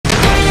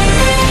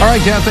All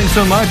right, Kev, thanks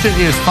so much. It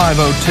is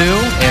 5:02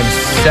 and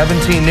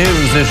 17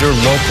 News is your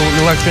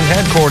local election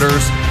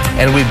headquarters.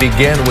 And we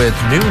begin with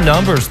new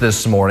numbers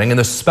this morning in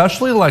the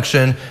special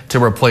election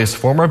to replace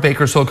former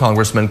Bakersfield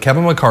Congressman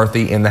Kevin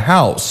McCarthy in the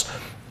House.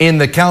 In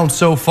the count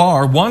so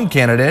far, one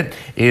candidate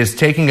is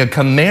taking a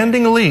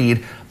commanding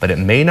lead, but it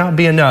may not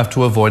be enough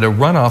to avoid a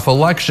runoff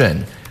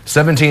election.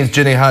 17's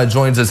Jenny Hudd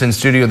joins us in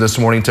studio this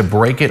morning to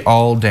break it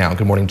all down.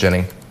 Good morning,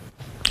 Jenny.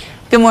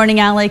 Good morning,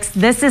 Alex.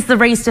 This is the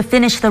race to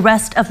finish the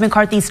rest of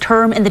McCarthy's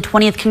term in the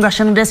 20th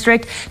Congressional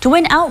District. To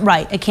win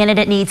outright, a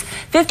candidate needs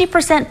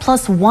 50%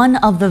 plus one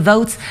of the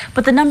votes,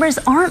 but the numbers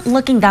aren't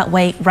looking that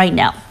way right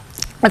now.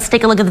 Let's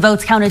take a look at the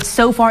votes counted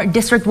so far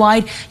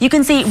district-wide. You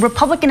can see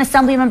Republican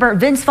Assemblymember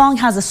Vince Fong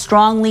has a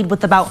strong lead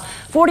with about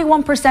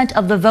 41%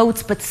 of the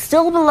votes, but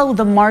still below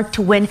the mark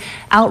to win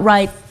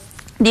outright.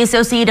 The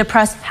Associated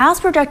Press has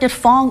projected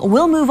Fong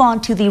will move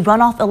on to the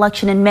runoff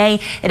election in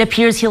May. It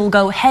appears he'll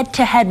go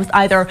head-to-head with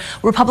either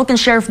Republican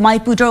Sheriff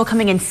Mike Boudreau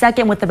coming in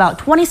second with about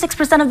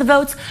 26% of the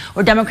votes,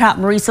 or Democrat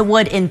Marisa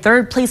Wood in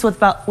third place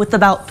with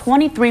about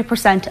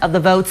 23% of the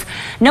votes.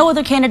 No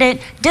other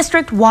candidate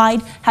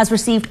district-wide has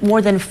received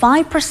more than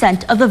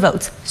 5% of the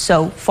votes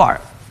so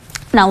far.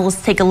 Now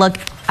let's take a look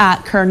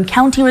at Kern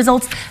County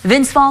results.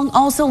 Vince Fong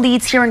also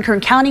leads here in Kern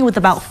County with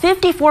about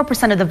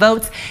 54% of the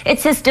votes.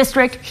 It's his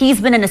district.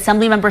 He's been an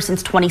assembly member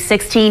since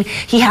 2016.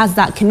 He has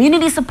that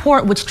community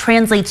support, which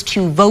translates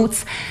to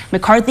votes.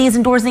 McCarthy is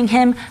endorsing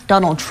him.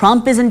 Donald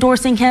Trump is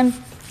endorsing him.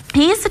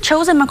 He is the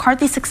chosen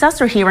McCarthy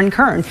successor here in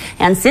Kern.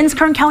 And since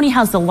Kern County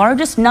has the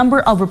largest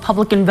number of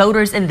Republican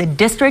voters in the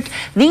district,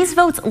 these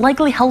votes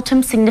likely helped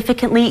him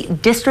significantly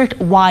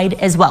district-wide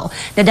as well.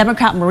 The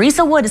Democrat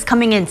Marisa Wood is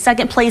coming in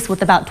second place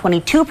with about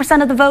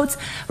 22% of the votes.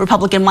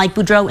 Republican Mike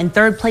Boudreau in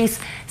third place,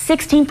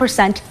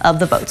 16% of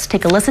the votes.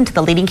 Take a listen to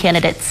the leading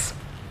candidates.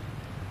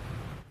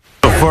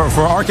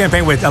 For our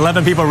campaign, with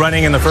 11 people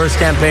running in the first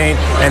campaign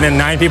and then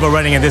 9 people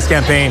running in this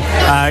campaign,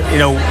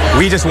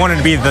 we just wanted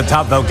to be the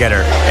top vote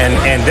getter,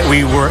 and that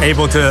we were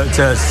able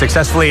to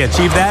successfully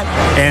achieve that.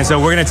 And so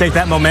we're going to take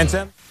that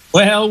momentum.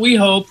 Well, we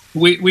hope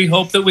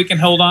that we can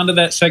hold on to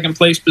that second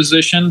place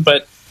position.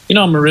 But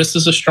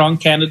Marissa's a strong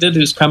candidate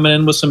who's coming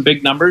in with some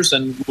big numbers,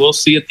 and we'll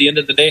see at the end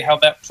of the day how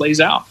that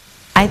plays out.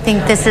 I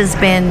think this has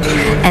been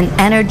an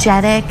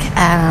energetic,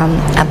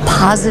 a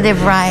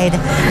positive ride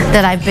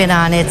that I've been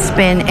on. It's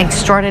been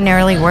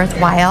extraordinarily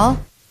worthwhile.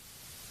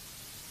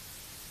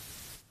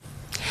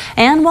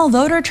 And while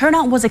voter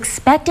turnout was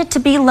expected to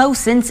be low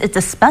since it's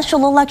a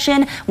special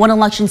election, one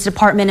elections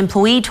department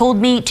employee told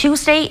me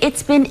Tuesday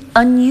it's been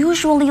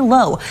unusually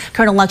low.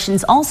 Kern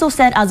Elections also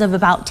said as of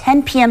about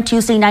 10 p.m.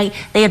 Tuesday night,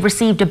 they had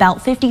received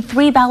about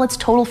 53 ballots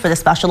total for the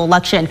special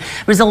election.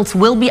 Results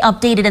will be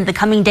updated in the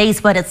coming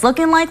days, but it's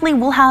looking likely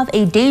we'll have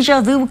a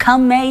deja vu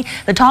come May.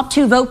 The top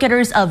 2 vote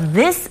getters of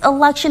this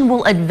election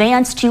will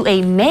advance to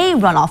a May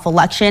runoff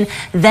election.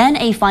 Then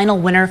a final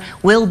winner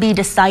will be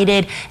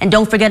decided. And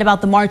don't forget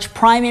about the March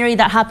primary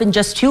that happened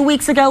just 2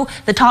 weeks ago.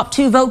 The top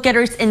 2 vote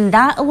getters in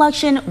that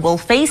election will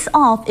face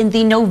off in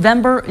the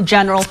November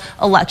general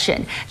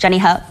election. Jenny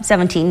Hudd,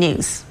 17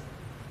 News.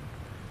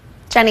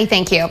 Jenny,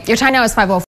 thank you. Your time now is 5:04.